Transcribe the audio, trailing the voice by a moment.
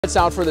It's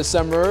out for the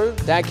summer.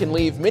 That can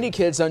leave many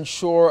kids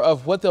unsure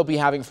of what they'll be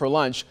having for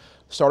lunch.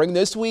 Starting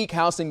this week,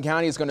 Houston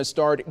County is going to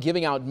start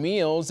giving out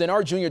meals, and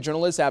our junior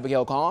journalist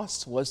Abigail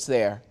Goss was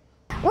there.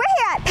 We're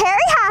here at Perry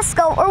High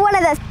School, where one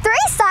of the 3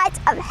 sites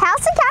of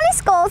Houston County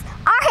schools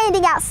are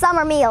handing out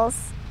summer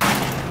meals.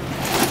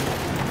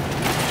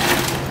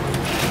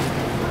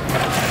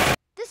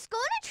 The school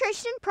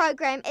nutrition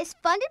program is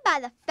funded by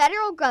the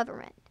federal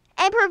government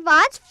and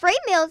provides free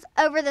meals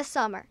over the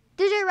summer.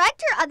 The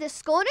director of the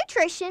school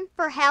nutrition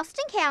for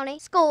Houston County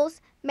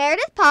Schools,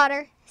 Meredith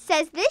Potter,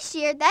 says this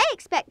year they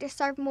expect to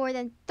serve more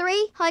than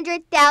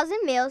 300,000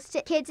 meals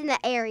to kids in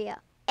the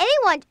area.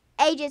 Anyone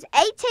ages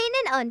 18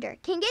 and under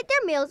can get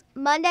their meals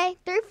Monday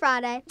through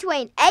Friday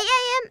between 8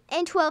 a.m.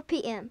 and 12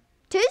 p.m.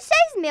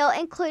 Tuesday's meal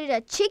included a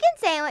chicken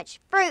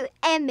sandwich, fruit,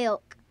 and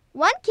milk.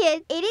 One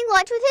kid eating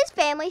lunch with his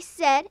family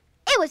said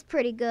it was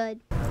pretty good.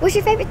 What's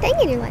your favorite thing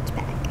in your lunch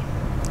bag?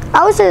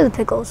 I would say the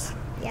pickles.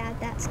 Yeah,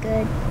 that's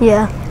good.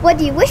 Yeah. What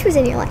do you wish was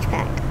in your lunch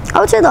bag? I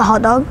would say the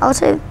hot dog.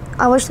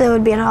 I wish there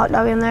would be a hot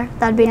dog in there.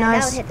 That'd be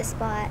nice. That would hit the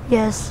spot.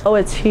 Yes. Oh,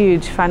 it's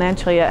huge.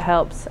 Financially, it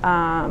helps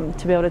to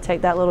be able to take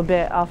that little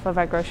bit off of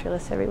our grocery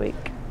list every week.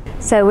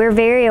 So we're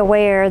very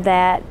aware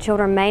that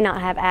children may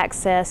not have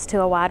access to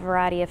a wide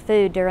variety of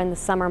food during the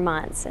summer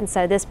months, and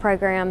so this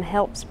program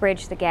helps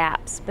bridge the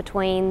gaps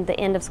between the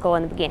end of school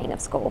and the beginning of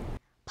school.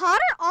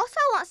 Potter also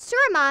wants to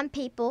remind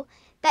people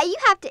that you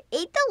have to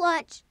eat the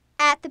lunch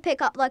at the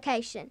pickup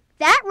location.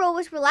 That rule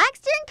was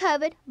relaxed during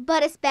COVID,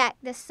 but it's back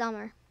this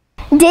summer.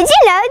 Did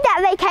you know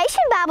that vacation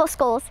Bible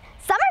schools,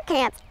 summer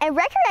camps, and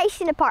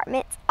recreation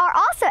departments are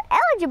also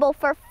eligible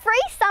for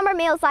free summer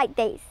meals like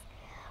these?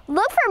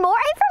 Look for more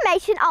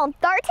information on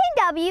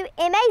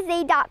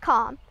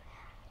 13wmaz.com.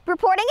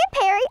 Reporting in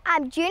Perry,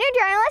 I'm junior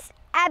journalist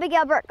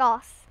Abigail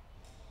Goss.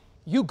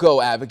 You go,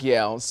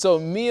 Abigail. So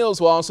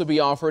meals will also be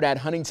offered at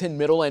Huntington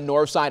Middle and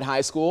Northside High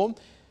School.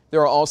 There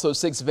are also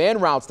 6 van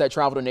routes that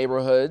travel to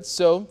neighborhoods,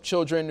 so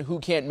children who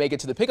can't make it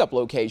to the pickup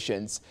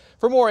locations.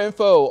 For more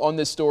info on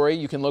this story,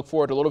 you can look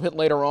for it a little bit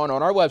later on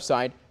our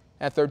website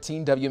at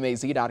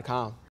 13wmaz.com.